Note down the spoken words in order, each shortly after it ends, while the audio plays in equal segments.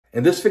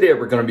In this video,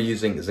 we're going to be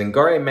using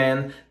Zingari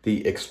Man,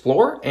 the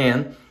Explorer,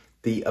 and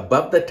the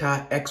Above the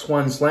Tie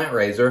X1 Slant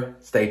Razor.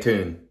 Stay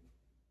tuned.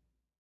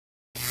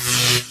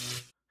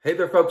 Hey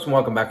there folks, and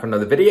welcome back for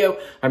another video.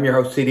 I'm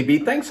your host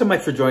CDB. Thanks so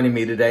much for joining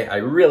me today. I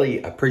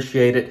really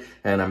appreciate it,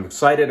 and I'm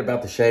excited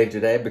about the shave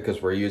today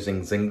because we're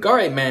using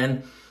Zingari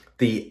Man,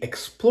 the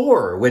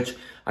Explorer, which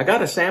I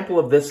got a sample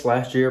of this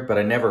last year, but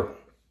I never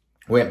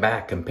went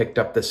back and picked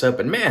up the soap.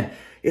 And man,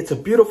 it's a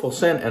beautiful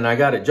scent, and I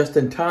got it just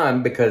in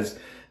time because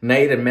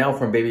Nate and Mel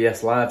from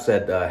BBS Live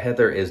said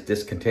Heather is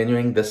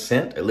discontinuing this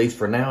scent, at least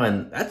for now,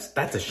 and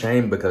that's a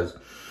shame because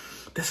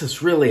this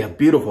is really a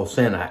beautiful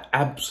scent. I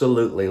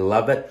absolutely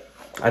love it.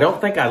 I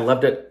don't think I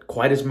loved it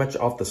quite as much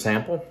off the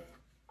sample,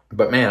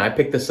 but man, I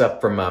picked this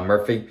up from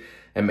Murphy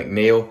and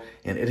McNeil,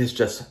 and it is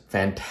just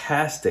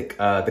fantastic.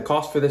 The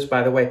cost for this,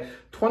 by the way,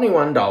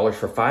 $21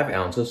 for 5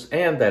 ounces,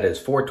 and that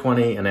is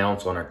 $4.20 an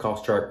ounce on our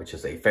cost chart, which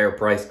is a fair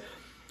price.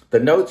 The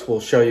notes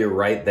will show you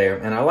right there,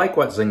 and I like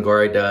what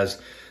Zingari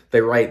does. They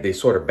write these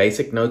sort of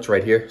basic notes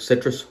right here: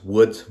 citrus,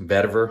 woods,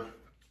 vetiver.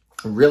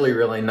 Really,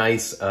 really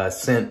nice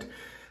scent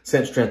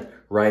strength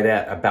right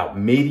at about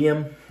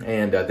medium.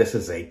 And this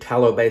is a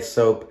tallow-based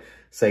soap,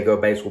 sago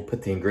base. We'll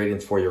put the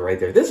ingredients for you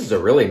right there. This is a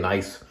really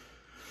nice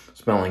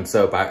smelling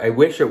soap. I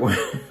wish it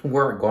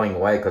weren't going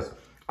away because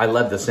I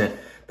love the scent.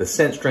 The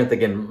scent strength,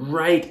 again,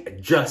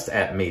 right just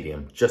at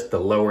medium, just the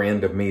lower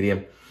end of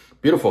medium.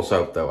 Beautiful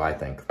soap, though, I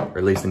think, or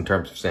at least in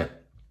terms of scent.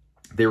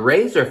 The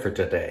razor for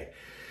today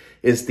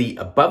is the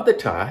Above the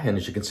Tie, and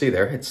as you can see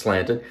there, it's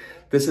slanted.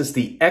 This is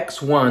the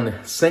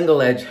X1 single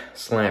edge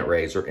slant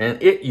razor,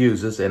 and it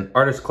uses an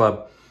Artist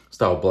Club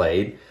style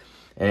blade.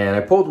 And I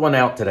pulled one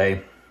out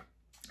today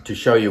to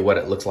show you what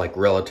it looks like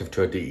relative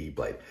to a DE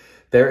blade.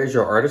 There is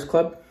your Artist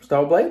Club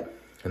style blade,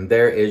 and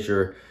there is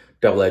your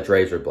double edge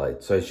razor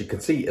blade. So as you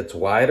can see, it's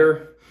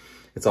wider.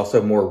 It's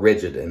also more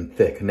rigid and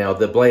thick. Now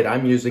the blade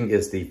I'm using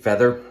is the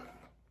Feather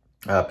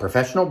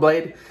Professional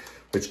blade,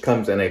 which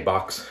comes in a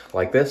box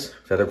like this,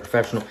 Feather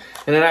Professional.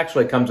 And it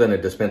actually comes in a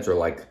dispenser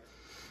like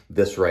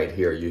this right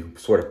here. You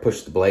sort of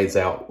push the blades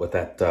out with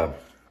that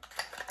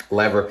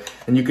lever.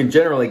 And you can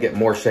generally get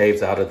more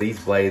shaves out of these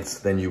blades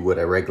than you would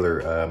a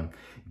regular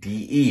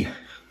DE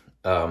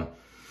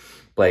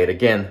blade.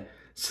 Again,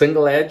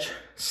 single edge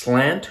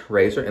slant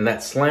razor. And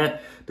that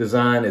slant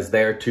design is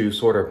there to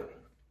sort of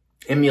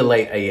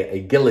emulate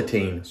a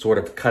guillotine sort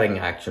of cutting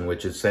action,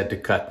 which is said to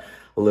cut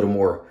a little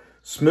more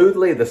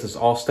smoothly. This is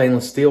all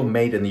stainless steel,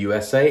 made in the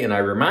USA. And I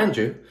remind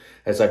you,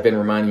 as I've been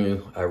reminding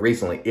you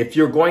recently, if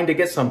you're going to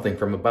get something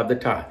from Above the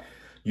Tie,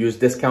 use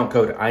discount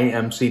code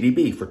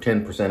IAMCDB for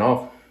 10%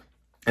 off.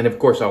 And of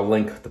course, I'll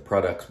link the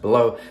products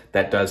below.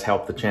 That does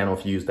help the channel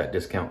if you use that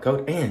discount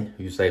code and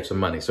you save some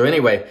money. So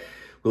anyway,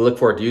 we look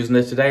forward to using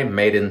this today.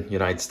 Made in the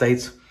United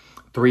States,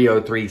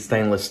 303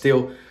 stainless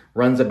steel.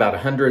 Runs about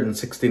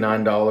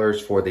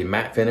 $169 for the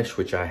matte finish,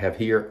 which I have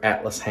here,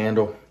 Atlas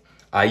handle.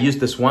 I used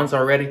this once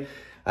already.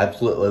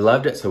 Absolutely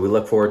loved it. So we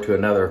look forward to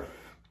another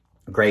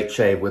great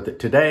shave with it.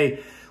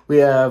 Today, we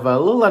have a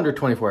little under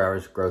 24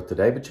 hours of growth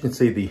today, but you can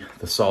see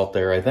the salt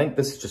there. I think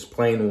this is just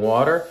plain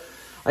water.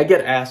 I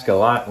get asked a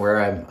lot where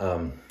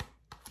I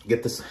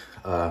get this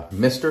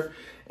mister,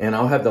 and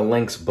I'll have the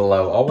links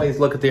below. Always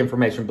look at the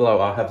information below.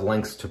 I'll have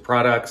links to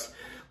products,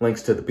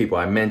 links to the people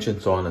I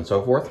mentioned, so on and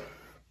so forth.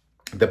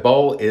 The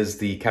bowl is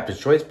the Captain's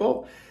Choice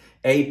bowl,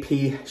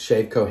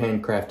 APShaveco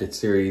handcrafted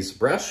series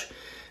brush.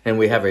 And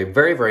we have a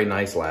very, very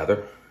nice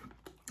lather.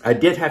 I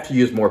did have to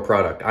use more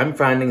product. I'm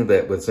finding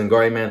that with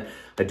Zingari Man,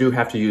 I do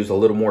have to use a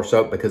little more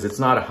soap because it's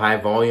not a high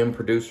volume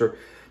producer.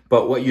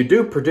 But what you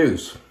do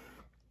produce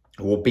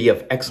will be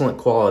of excellent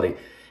quality.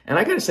 And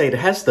I gotta say, it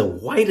has the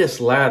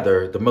whitest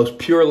lather, the most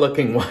pure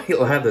looking white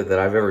lather that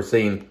I've ever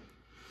seen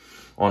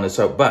on a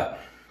soap. But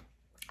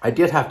I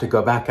did have to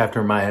go back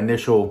after my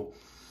initial,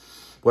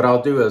 what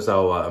I'll do is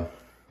I'll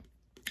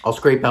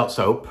scrape out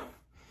soap.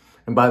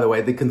 And by the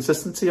way, the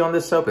consistency on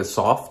this soap is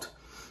soft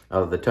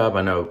out of the tub.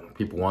 I know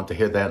people want to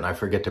hear that, and I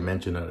forget to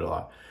mention it a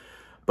lot.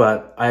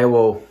 But I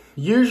will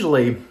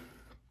usually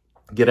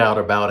get out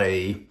about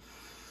a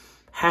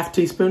half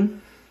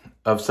teaspoon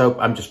of soap.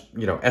 I'm just,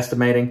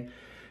 estimating,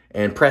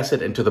 and press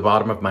it into the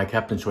bottom of my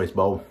Captain's Choice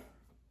bowl.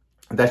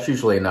 That's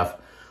usually enough.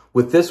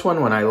 With this one,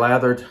 when I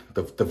lathered,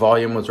 the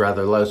volume was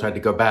rather low, so I had to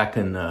go back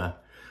and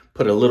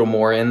put a little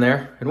more in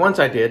there. And once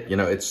I did,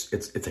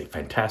 it's a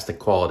fantastic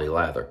quality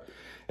lather,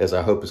 as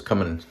I hope is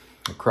coming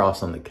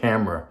across on the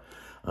camera.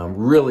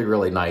 Really,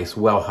 really nice,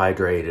 well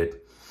hydrated,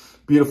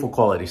 beautiful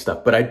quality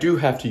stuff. But I do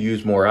have to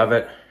use more of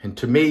it. And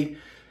to me,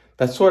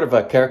 that's sort of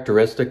a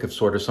characteristic of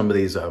sort of some of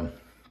these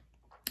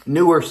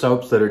newer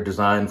soaps that are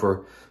designed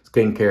for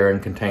skincare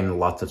and contain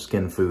lots of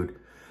skin food.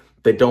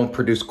 They don't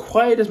produce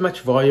quite as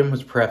much volume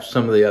as perhaps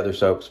some of the other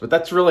soaps, but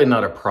that's really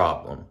not a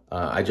problem.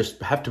 I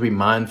just have to be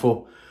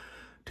mindful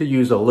to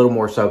use a little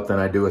more soap than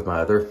I do with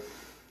my other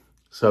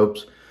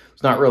soaps.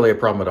 It's not really a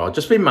problem at all.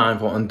 Just be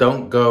mindful and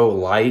don't go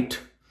light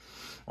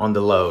on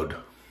the load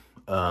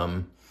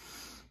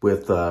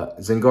with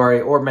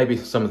Zingari, or maybe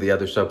some of the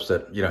other soaps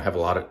that have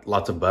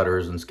lots of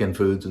butters and skin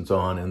foods and so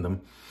on in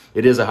them.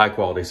 it is a high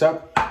quality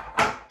soap.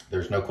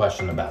 There's no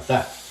question about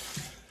that.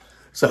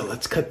 So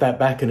let's cut that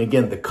back. And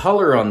again, the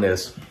color on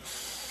this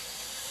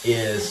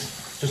is,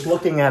 just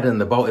looking at it in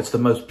the bowl, it's the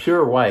most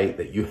pure white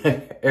that you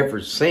have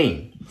ever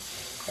seen.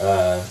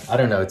 I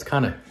don't know, it's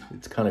kind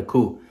of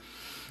cool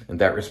in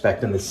that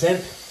respect. And the scent,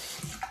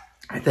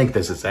 I think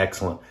this is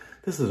excellent.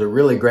 This is a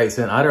really great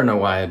scent. I don't know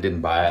why I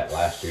didn't buy it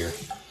last year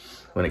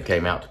when it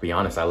came out, to be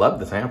honest. I love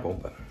the sample,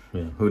 but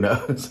you know, who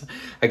knows?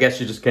 I guess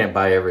you just can't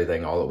buy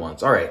everything all at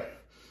once. All right,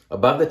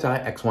 Above the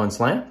Tie X1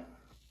 Slant.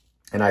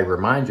 And I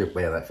remind you,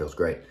 man, that feels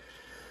great.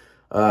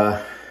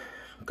 I'm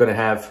gonna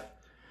have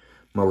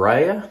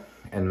Mariah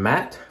and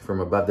Matt from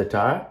Above the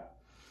Tie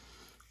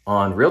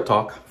on Real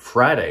Talk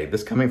Friday,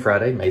 this coming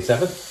Friday, May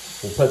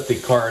 7th. We'll put the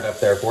card up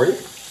there for you.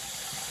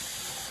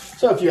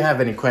 So if you have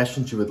any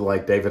questions you would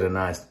like David and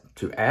I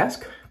to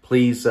ask,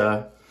 please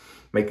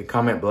make a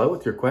comment below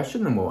with your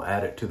question and we'll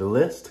add it to the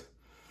list.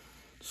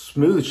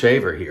 Smooth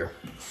shaver here.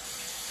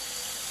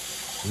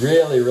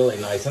 Really,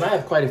 really nice. And I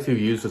have quite a few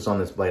uses on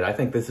this blade. I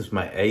think this is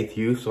my 8th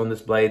use on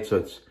this blade,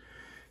 so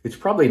it's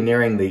probably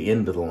nearing the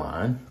end of the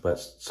line, but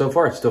so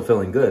far it's still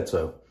feeling good,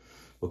 so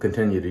we'll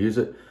continue to use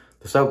it.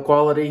 The soap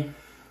quality,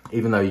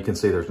 even though you can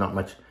see there's not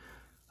much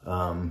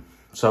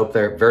soap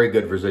there, very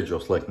good residual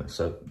slickness.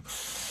 So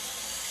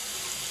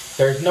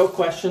there's no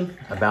question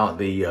about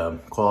the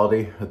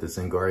quality of the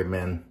Zingari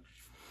Men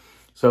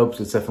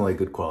soaps. It's definitely a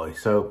good quality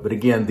soap. But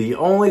again, the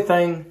only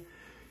thing,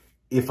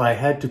 if I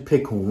had to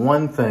pick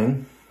one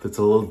thing that's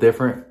a little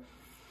different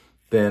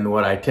than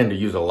what I tend to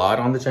use a lot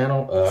on the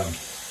channel,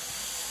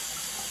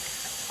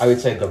 I would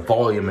say the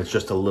volume is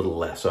just a little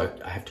less. So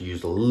I have to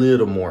use a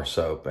little more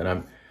soap. And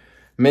I'm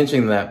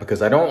mentioning that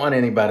because I don't want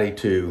anybody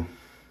to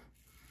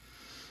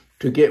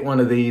get one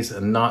of these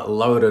and not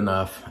load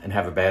enough and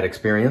have a bad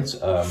experience.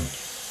 I'm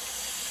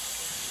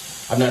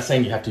not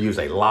saying you have to use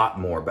a lot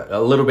more, but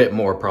a little bit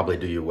more probably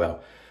do you well.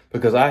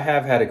 Because I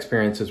have had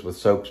experiences with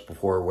soaps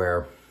before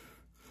where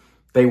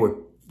they were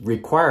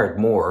required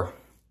more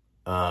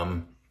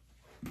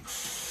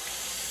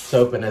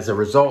soap, and as a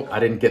result, I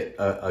didn't get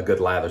a good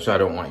lather, so I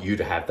don't want you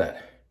to have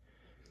that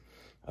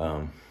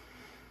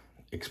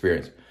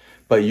experience.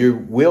 But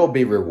you will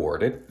be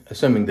rewarded,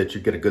 assuming that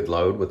you get a good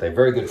load with a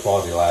very good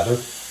quality lather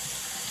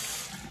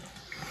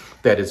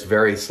that is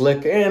very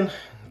slick, and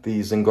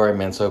these Zingari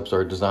Men soaps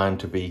are designed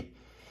to be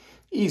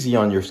easy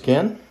on your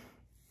skin.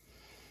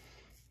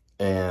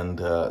 And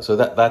so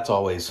that's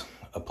always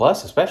a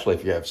plus, especially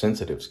if you have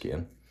sensitive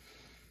skin.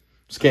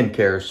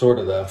 Skincare is sort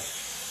of the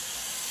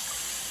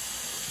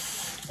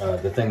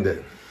thing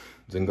that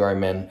Zingari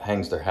Men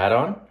hangs their hat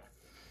on.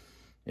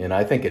 And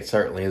I think it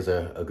certainly is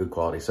a good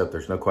quality soap.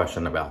 There's no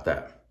question about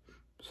that.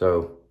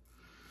 So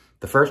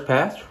the first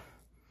pass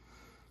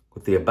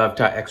with the Above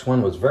Tie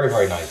X1 was very,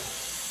 very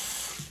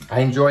nice.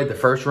 I enjoyed the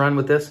first run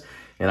with this,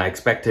 and I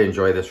expect to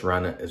enjoy this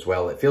run as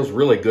well. It feels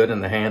really good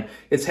in the hand.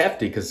 It's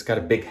hefty because it's got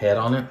a big head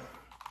on it.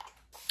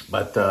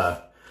 But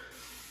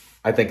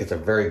I think it's a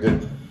very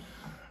good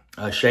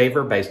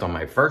shaver based on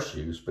my first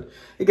use. But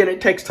again,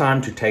 it takes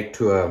time to take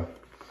to a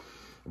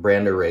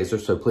brand new razor,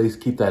 so please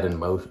keep that in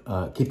motion.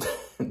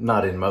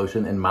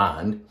 In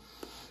mind.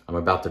 I'm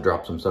about to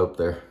drop some soap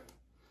there,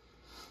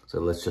 so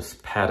let's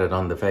just pat it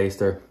on the face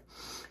there.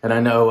 And I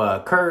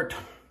know Kurt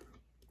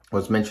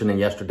was mentioning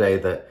yesterday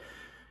that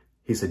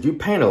he said, you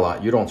paint a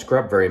lot, you don't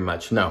scrub very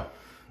much. No.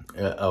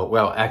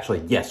 Well,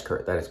 actually, yes,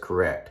 Kurt, that is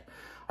correct.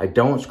 I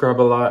don't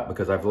scrub a lot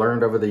because I've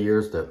learned over the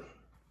years that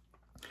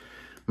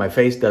my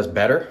face does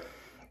better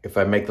if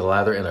I make the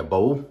lather in a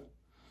bowl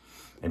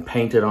and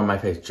paint it on my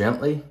face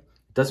gently.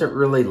 It doesn't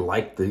really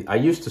like I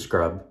used to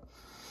scrub,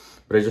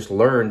 but I just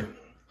learned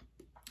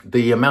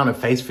the amount of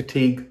face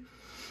fatigue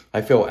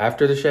I feel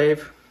after the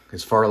shave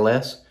is far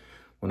less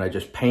when I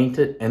just paint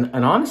it. And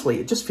honestly,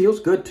 it just feels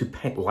good to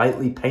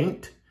lightly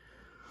paint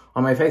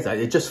on my face.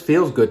 It just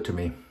feels good to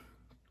me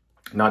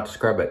not to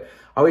scrub it.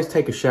 I always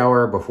take a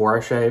shower before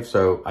I shave,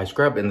 so I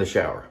scrub in the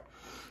shower.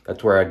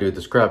 That's where I do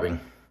the scrubbing.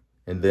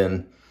 And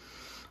then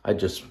I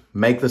just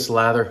make this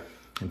lather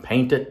and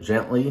paint it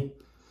gently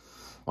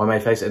on my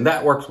face, and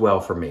that works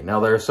well for me. Now,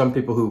 there are some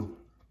people who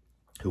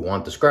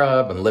want to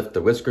scrub and lift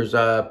the whiskers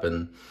up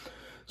and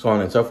so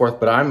on and so forth,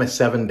 but I'm a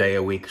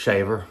 7-day-a-week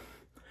shaver,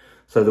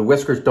 so the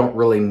whiskers don't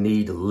really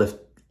need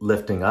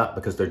lifting up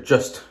because they're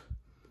just,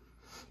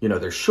 you know,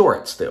 they're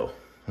short still,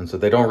 and so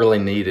they don't really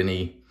need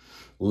any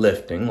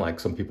lifting like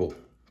some people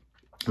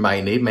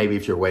might need. Maybe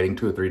if you're waiting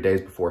 2 or 3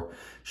 days before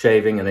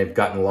shaving and they've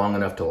gotten long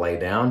enough to lay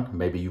down,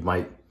 maybe you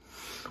might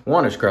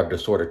want to scrub to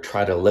sort of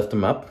try to lift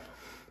them up.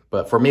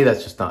 But for me,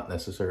 that's just not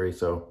necessary.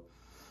 So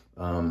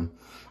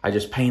I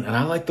just paint, and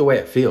I like the way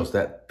it feels.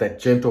 That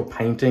gentle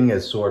painting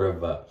is sort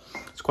of,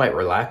 it's quite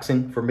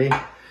relaxing for me.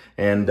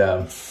 And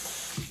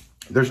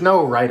there's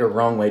no right or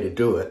wrong way to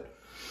do it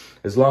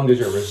as long as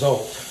your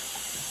result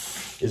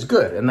is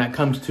good. And that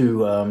comes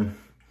to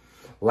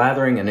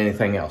lathering and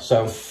anything else.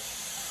 So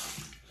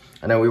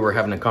I know we were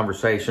having a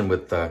conversation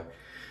with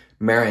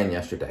Marion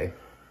yesterday,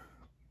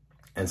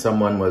 and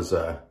someone was,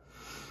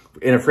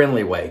 in a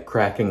friendly way,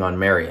 cracking on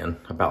Marion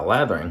about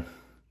lathering.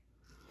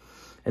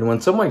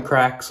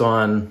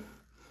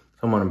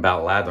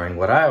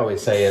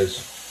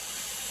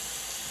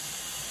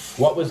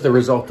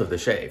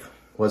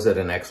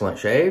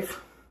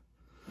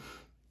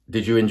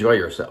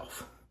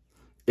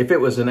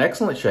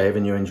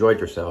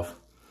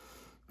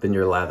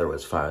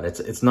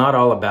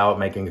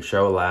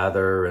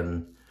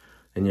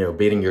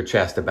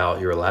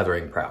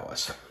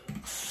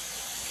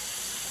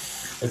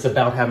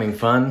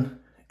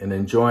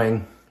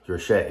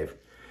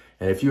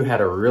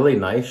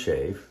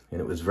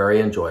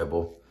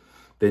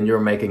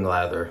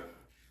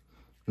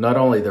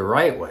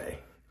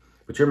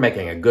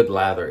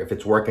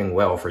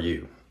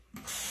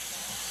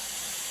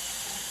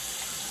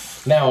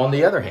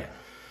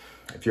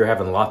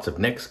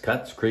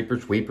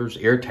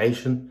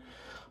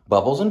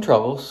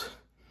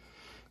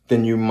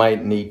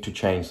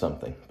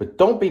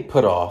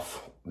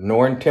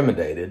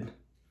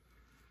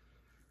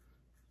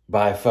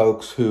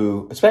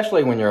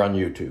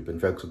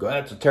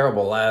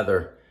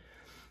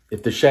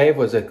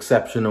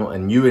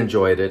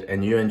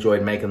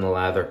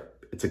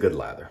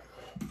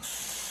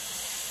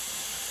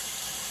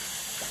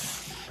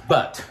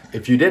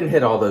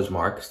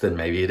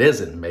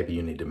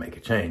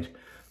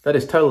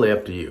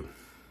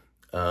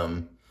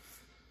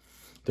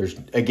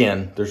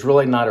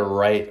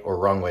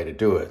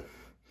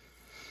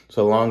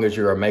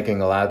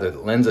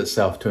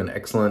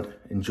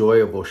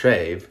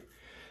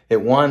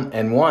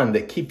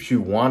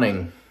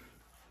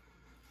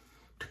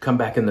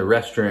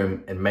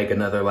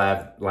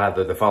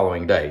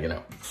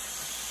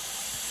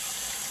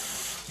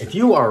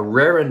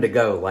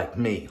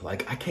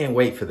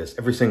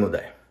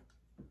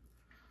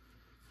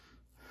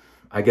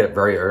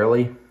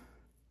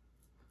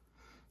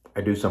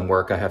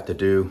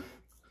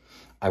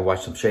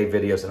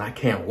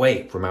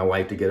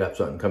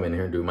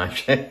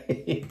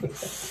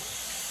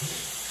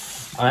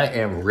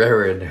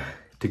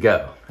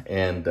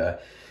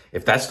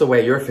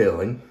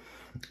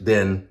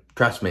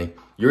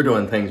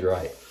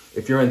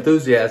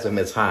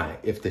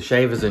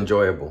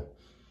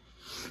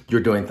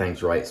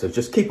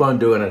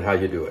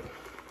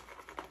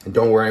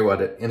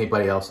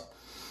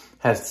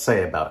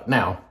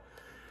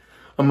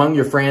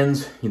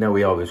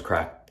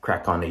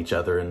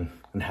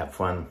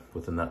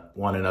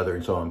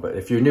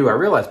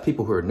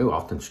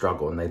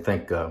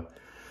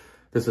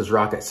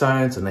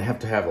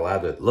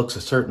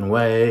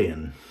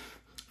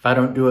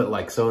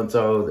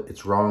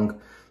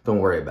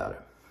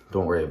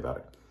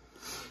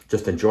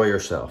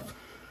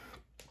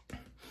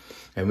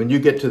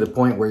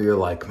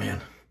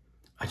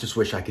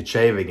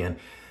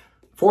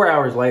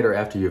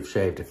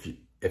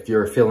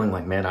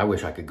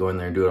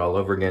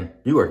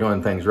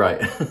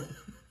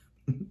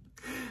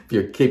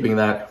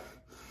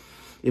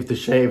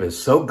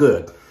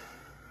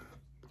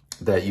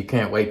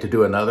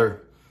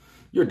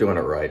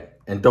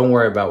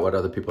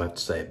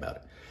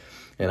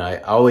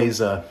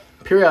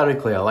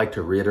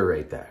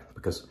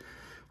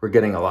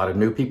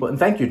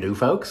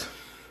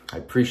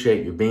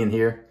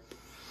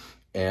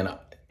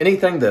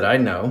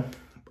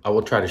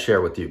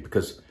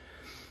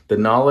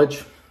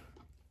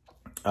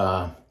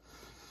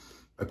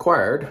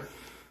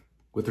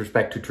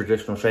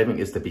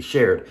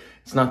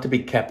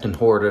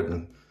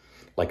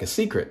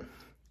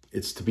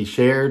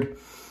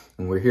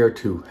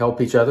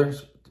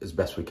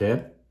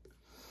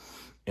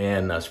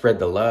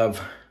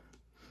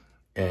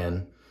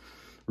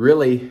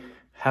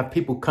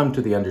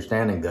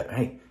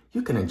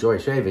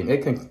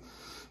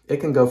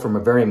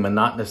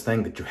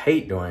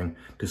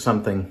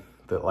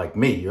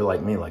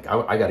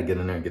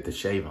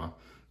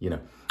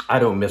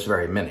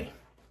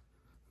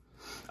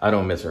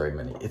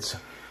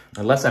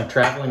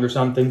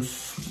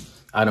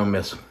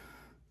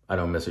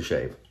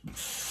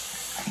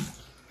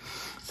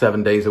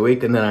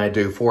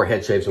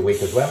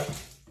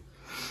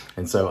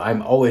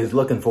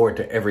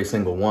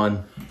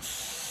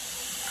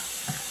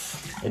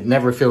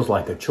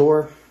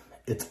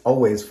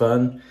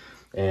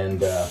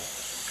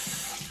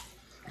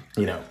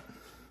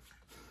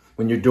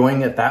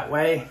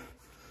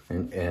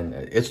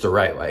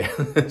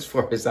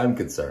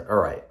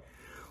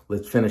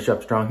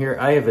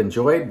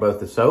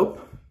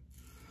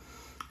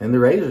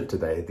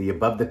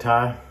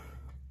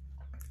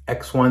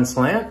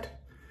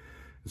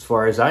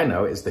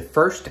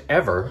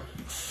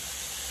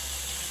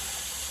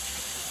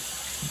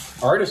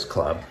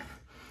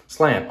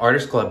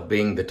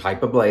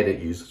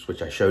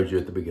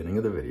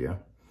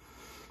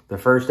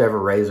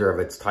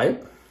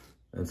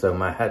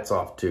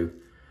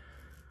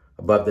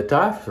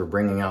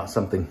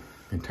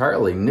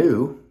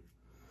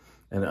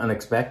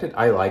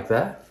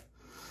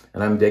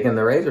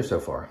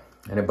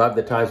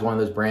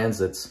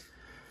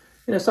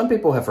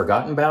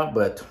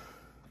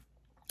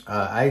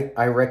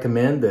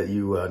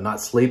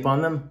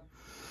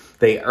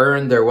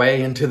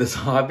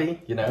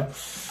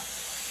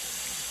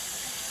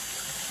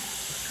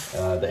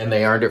 And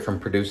they earned it from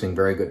producing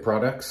very good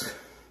products.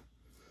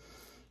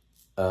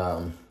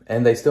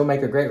 And they still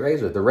make a great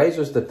razor. The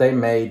razors that they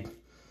made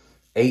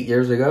 8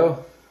 years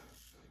ago,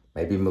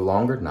 maybe even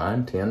longer,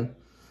 9, 10,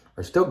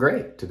 are still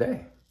great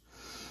today.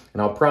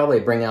 And I'll probably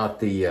bring out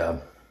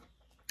the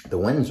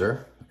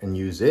Windsor and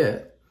use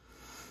it,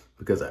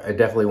 because I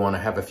definitely want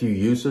to have a few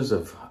uses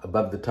of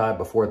Above the Tie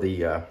before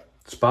the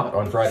spot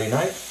on Friday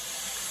night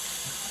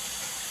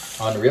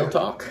on Real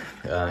Talk.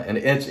 And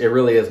it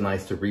really is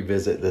nice to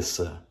revisit this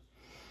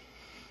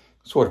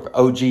sort of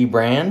OG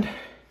brand.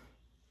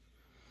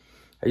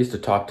 I used to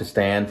talk to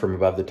Stan from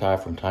Above the Tie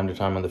from time to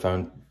time on the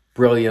phone.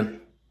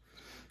 Brilliant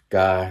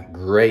guy,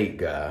 great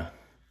guy.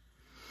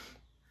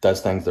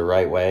 Does things the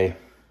right way.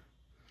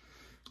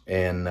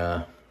 And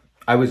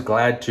I was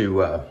glad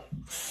to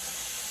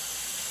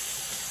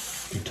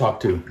talk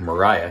to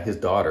Mariah, his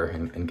daughter,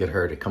 and get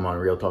her to come on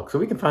Real Talk so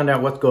we can find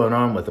out what's going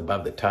on with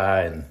Above the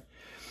Tie and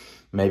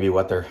maybe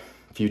what their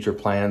future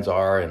plans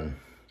are, and,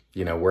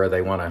 you know, where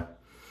they want to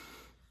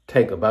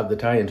take Above the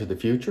Tie into the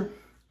future.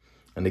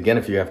 And again,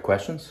 if you have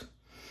questions,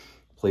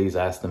 please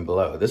ask them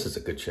below. This is a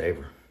good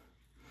shaver.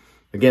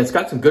 Again, it's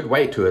got some good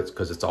weight to it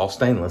because it's all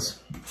stainless.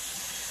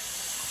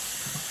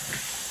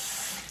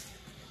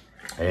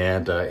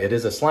 And it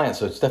is a slant,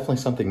 so it's definitely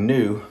something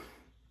new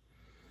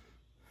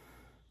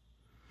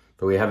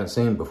that we haven't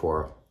seen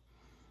before.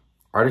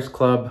 Artist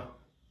Club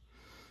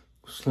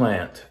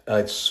Slant.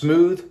 It's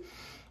smooth.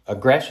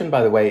 Aggression,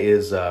 by the way,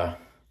 is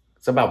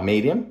it's about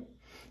medium.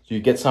 So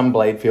you get some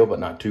blade feel, but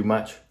not too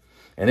much.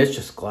 And it's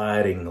just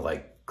gliding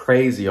like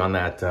crazy on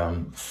that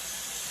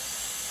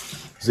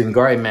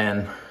Zingari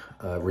Man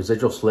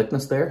residual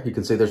slickness there. You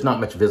can see there's not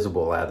much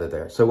visible lather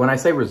there. So when I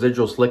say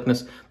residual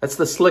slickness, that's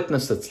the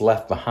slickness that's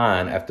left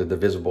behind after the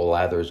visible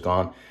lather is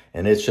gone.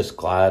 And it's just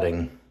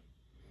gliding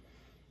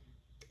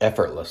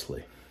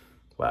effortlessly.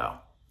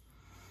 Wow.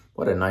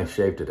 What a nice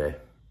shave today.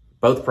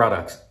 Both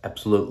products,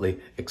 absolutely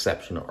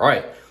exceptional. All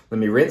right, let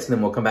me rinse and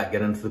then we'll come back,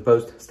 get into the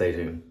post. Stay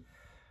tuned.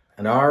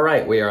 And all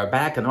right, we are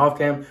back and off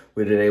cam.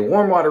 We did a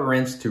warm water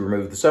rinse to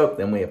remove the soap.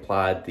 Then we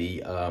applied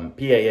the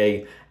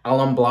PAA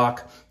alum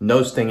block,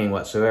 no stinging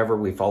whatsoever.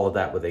 We followed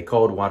that with a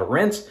cold water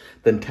rinse,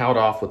 then toweled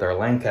off with our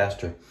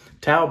Lancaster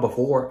towel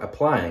before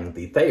applying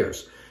the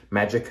Thayer's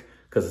Magic,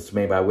 because it's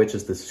made by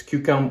witches. This is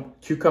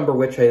Cucumber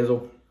Witch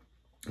Hazel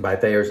by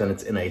Thayer's, and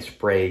it's in a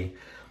spray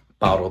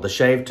bottle. The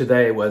shave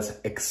today was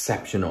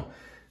exceptional.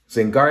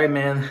 Zingari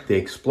Man, the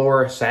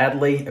Explorer,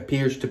 sadly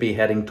appears to be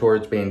heading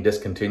towards being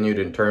discontinued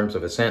in terms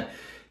of a scent.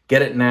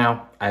 Get it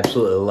now. I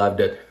absolutely loved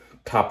it.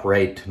 Top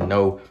rate.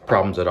 No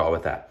problems at all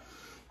with that.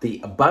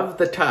 The Above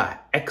the Tie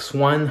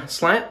X1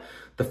 Slant,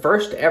 the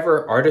first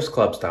ever Artist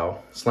Club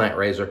style slant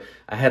razor.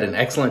 I had an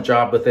excellent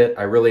job with it.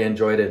 I really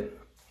enjoyed it.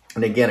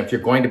 And again, if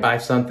you're going to buy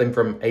something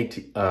from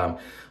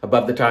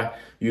Above the Tie,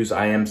 use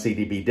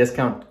IAMCDB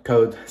discount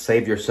code.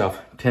 Save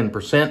yourself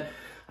 10%.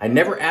 I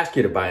never ask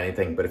you to buy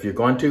anything, but if you're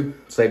going to,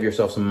 save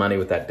yourself some money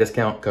with that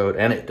discount code,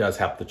 and it does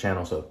help the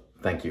channel, so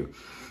thank you.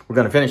 We're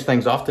going to finish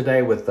things off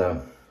today with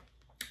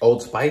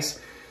Old Spice.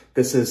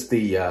 This is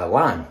the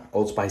lime,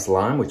 Old Spice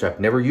lime, which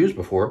I've never used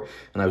before,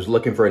 and I was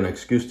looking for an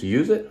excuse to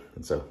use it,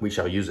 and so we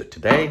shall use it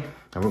today.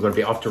 And we're going to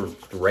be off to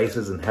the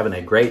races and having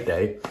a great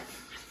day.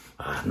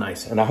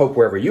 Nice, and I hope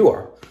wherever you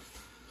are,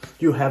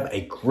 you have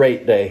a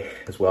great day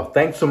as well.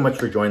 Thanks so much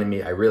for joining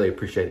me. I really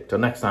appreciate it. Till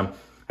next time,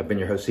 I've been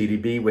your host,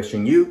 CDB,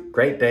 wishing you a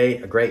great day,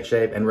 a great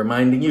shave, and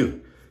reminding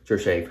you, it's your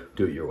shave,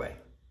 do it your way.